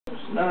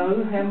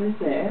No, how many's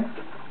there?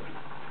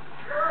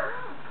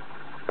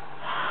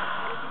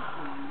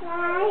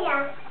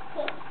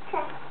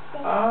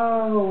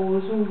 Oh,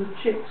 it's all the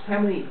chicks. How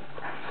many?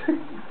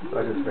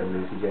 I just read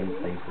Lucy Jane's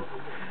faces.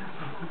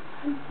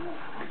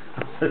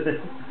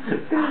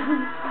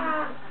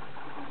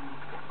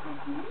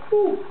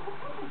 Ooh,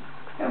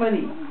 how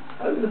many?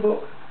 Open the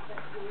book.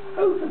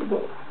 Open the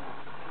book.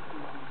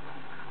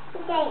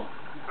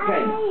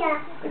 Okay.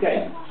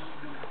 Again.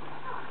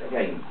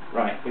 Again.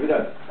 Right, here we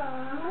go.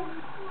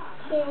 1,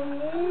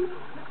 2,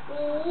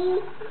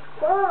 3,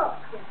 4.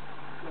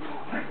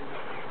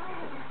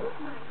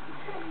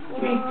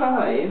 You mean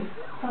 5?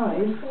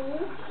 5?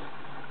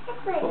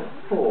 Or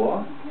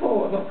 4?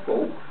 4, not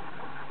 4.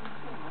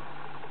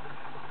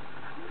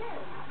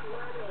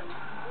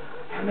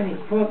 How many?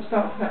 Come on,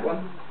 start from that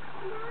one.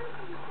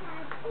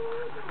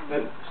 No,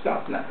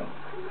 start from that one.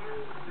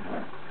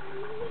 Right.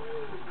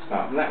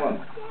 Start from that one.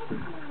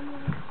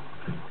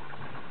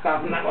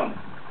 Start from that one.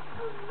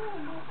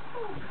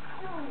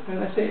 No,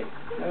 that's it.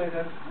 There we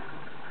go.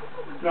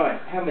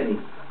 Right, how many?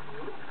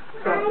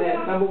 Start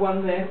there. Number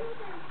 1 there.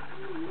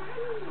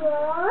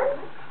 1,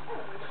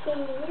 2.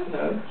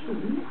 No,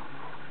 2.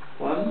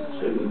 1,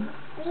 2.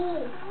 3.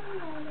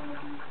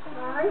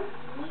 1,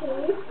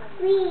 2,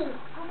 3.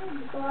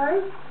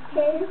 1,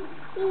 2,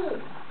 3.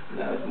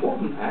 No, it's more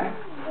than that.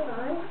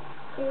 1,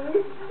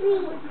 2,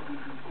 3.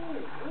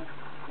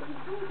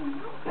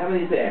 How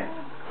many is there?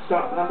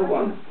 Start from number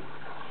 1.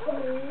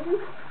 2,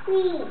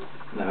 3.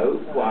 No,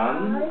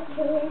 1, 1,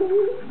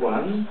 2, 3.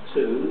 1,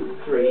 2,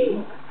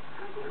 3,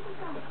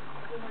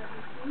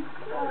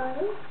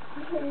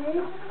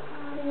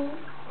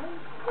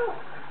 4.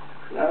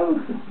 No.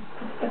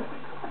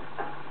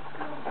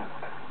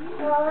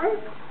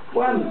 1.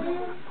 1.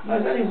 No,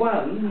 it's only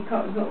 1. You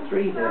can't. There's not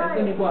 3 there. There's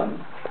only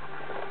 1.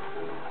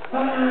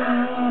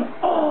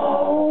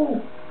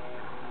 Oh!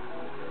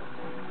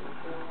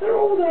 They're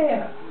all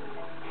there.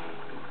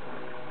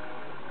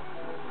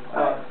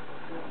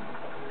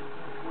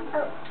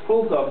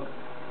 Bulldog.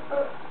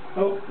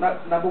 Oh, no,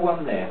 number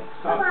 1 there.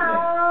 Start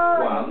from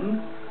there.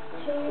 1,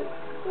 2,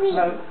 3.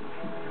 no.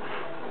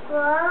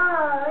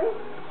 1,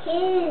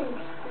 2.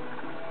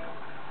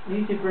 You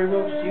did very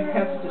well because you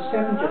counted to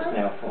 7 just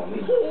now for me.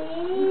 2,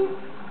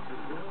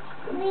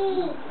 3.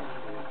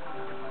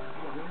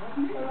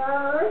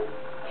 1,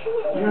 2.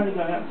 You're only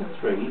going up to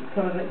 3.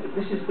 Come on,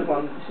 this is the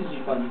one. This is the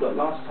one you got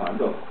last time.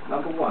 Look,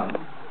 number 1.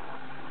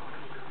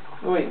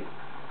 Oi.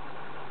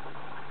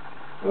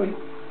 Oi.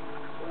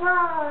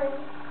 1,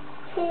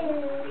 2.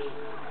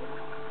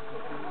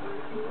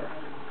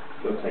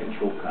 You're taking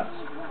shortcuts.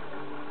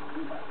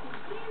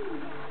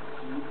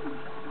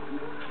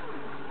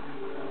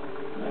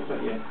 I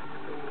got you.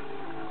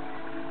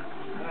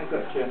 I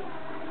got you.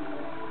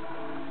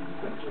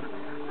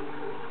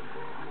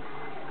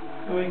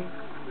 Oi.